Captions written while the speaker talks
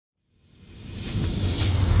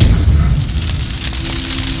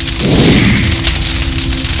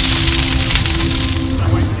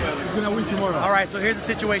going on? All right, so here's the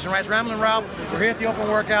situation, right? It's Ramblin Ralph. We're here at the open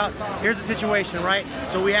workout. Here's the situation, right?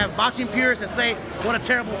 So we have boxing purists that say, what a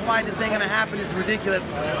terrible fight, this ain't gonna happen, this is ridiculous.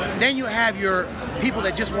 Then you have your people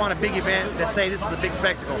that just want a big event that say this is a big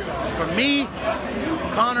spectacle. For me,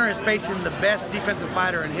 Conor is facing the best defensive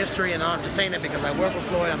fighter in history, and I'm just saying that because I work with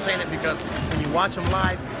Floyd. I'm saying it because when you watch him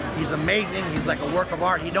live, he's amazing. He's like a work of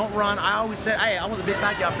art. He don't run. I always said, hey, I was a big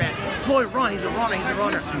Pacquiao fan. Floyd run, he's a runner, he's a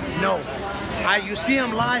runner. No. You see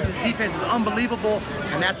him live, his defense is unbelievable,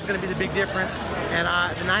 and that's what's going to be the big difference. And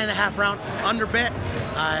the 9.5 round under bet,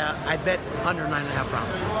 I bet under 9.5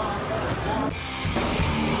 rounds.